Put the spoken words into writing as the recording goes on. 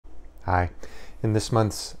Hi. In this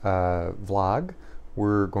month's vlog,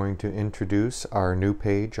 we're going to introduce our new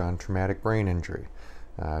page on traumatic brain injury.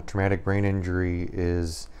 Traumatic brain injury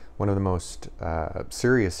is one of the most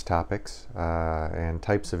serious topics and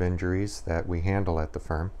types of injuries that we handle at the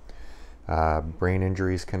firm. Brain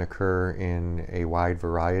injuries can occur in a wide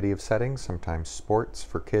variety of settings, sometimes sports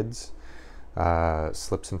for kids,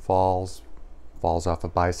 slips and falls off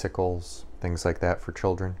of bicycles, things like that for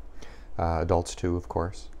children, adults too, of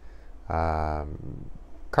course.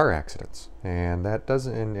 Car accidents, and that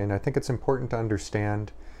doesn't. And I think it's important to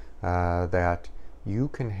understand that you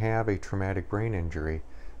can have a traumatic brain injury,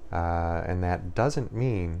 and that doesn't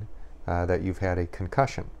mean that you've had a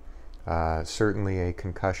concussion. Certainly, a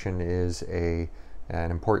concussion is an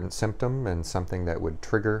important symptom and something that would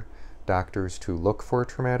trigger doctors to look for a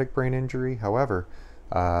traumatic brain injury. However,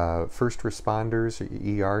 first responders,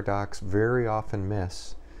 ER docs, very often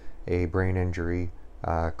miss a brain injury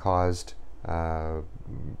caused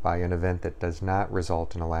by an event that does not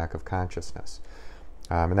result in a lack of consciousness.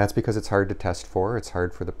 And that's because it's hard to test for. It's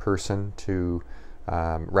hard for the person to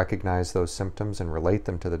recognize those symptoms and relate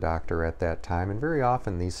them to the doctor at that time. And very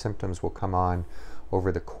often these symptoms will come on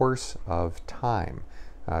over the course of time.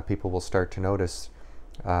 People will start to notice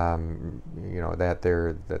that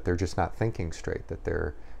they're just not thinking straight, that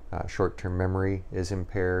their short-term memory is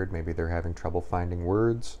impaired, maybe they're having trouble finding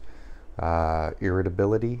words,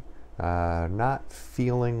 irritability, not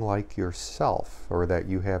feeling like yourself, or that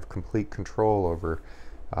you have complete control over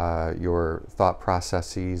your thought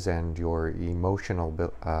processes and your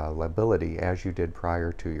emotional ability as you did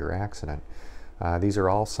prior to your accident. These are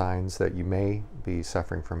all signs that you may be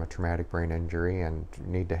suffering from a traumatic brain injury and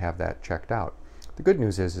need to have that checked out. The good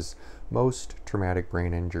news is most traumatic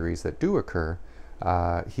brain injuries that do occur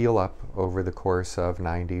heal up over the course of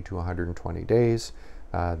 90 to 120 days.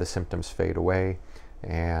 The symptoms fade away,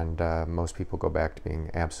 and most people go back to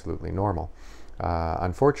being absolutely normal.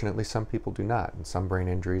 Unfortunately, some people do not, and some brain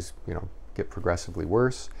injuries, get progressively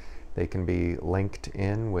worse. They can be linked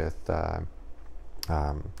in with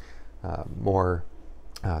more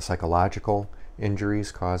psychological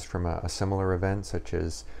injuries caused from a similar event, such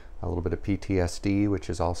as a little bit of PTSD, which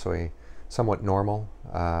is also a somewhat normal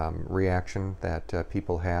reaction that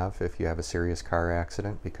people have if you have a serious car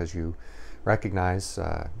accident, because you recognize,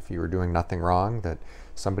 if you were doing nothing wrong, that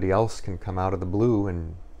somebody else can come out of the blue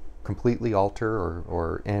and completely alter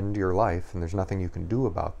or end your life, and there's nothing you can do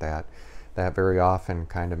about that. That very often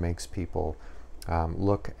kind of makes people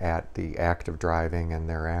look at the act of driving and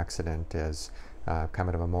their accident as kind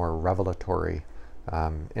of a more revelatory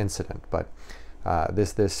incident. But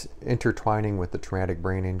this intertwining with the traumatic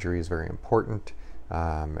brain injury is very important,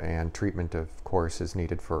 and treatment, of course, is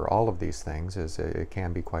needed for all of these things, as it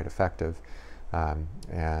can be quite effective. We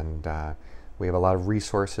have a lot of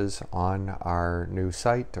resources on our new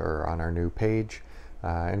site or on our new page.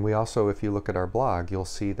 And we also, if you look at our blog, you'll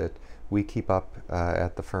see that we keep up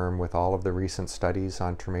at the firm with all of the recent studies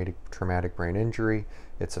on traumatic brain injury,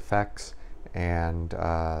 its effects, and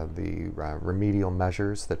the remedial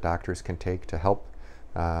measures that doctors can take to help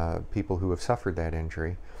people who have suffered that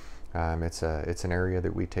injury. It's an area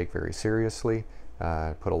that we take very seriously,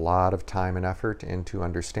 put a lot of time and effort into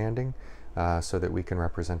understanding, so that we can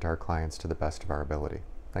represent our clients to the best of our ability.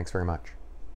 Thanks very much.